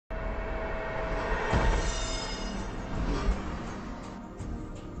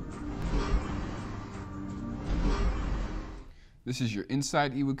This is your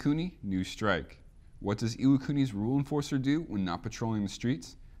Inside Iwakuni News Strike. What does Iwakuni's rule enforcer do when not patrolling the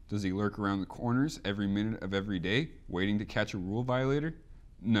streets? Does he lurk around the corners every minute of every day, waiting to catch a rule violator?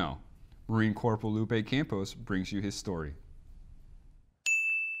 No. Marine Corporal Lupe Campos brings you his story.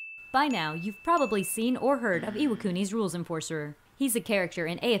 By now, you've probably seen or heard of Iwakuni's rules enforcer. He's a character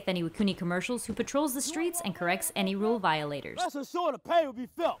in AFN Iwakuni commercials who patrols the streets and corrects any rule violators.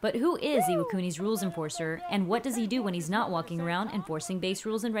 But who is Iwakuni's rules enforcer, and what does he do when he's not walking around enforcing base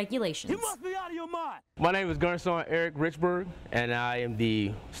rules and regulations? You must be out of your mind. My name is Gunnery Eric Richburg, and I am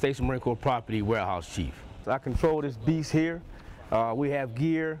the Station Marine Corps Property Warehouse Chief. I control this beast here. We have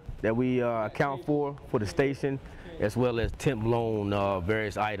gear that we account for the station, as well as temp loan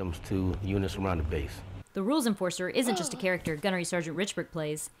various items to units around the base. The rules enforcer isn't just a character Gunnery Sergeant Richburg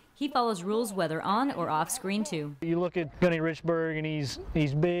plays. He follows rules whether on or off screen too. You look at Gunnery Richburg and he's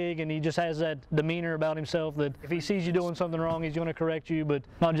big and he just has that demeanor about himself that if he sees you doing something wrong, he's going to correct you, but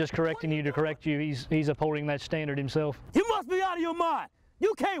not just correcting you to correct you, he's upholding that standard himself. You must be out of your mind.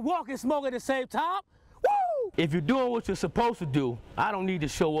 You can't walk and smoke at the same time. Woo! If you're doing what you're supposed to do, I don't need to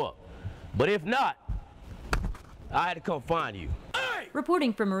show up. But if not, I had to come find you.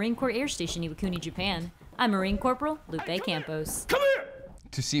 Reporting from Marine Corps Air Station, Iwakuni, Japan, I'm Marine Corporal Lupe Campos. Come here!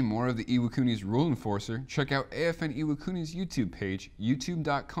 To see more of the Iwakuni's rule enforcer, check out AFN Iwakuni's YouTube page,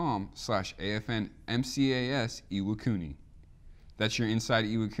 youtube.com/AFNMCAS Iwakuni. That's your Inside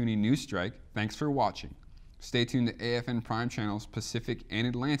Iwakuni News Strike. Thanks for watching. Stay tuned to AFN Prime Channels Pacific and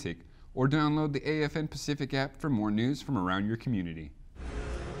Atlantic, or download the AFN Pacific app for more news from around your community.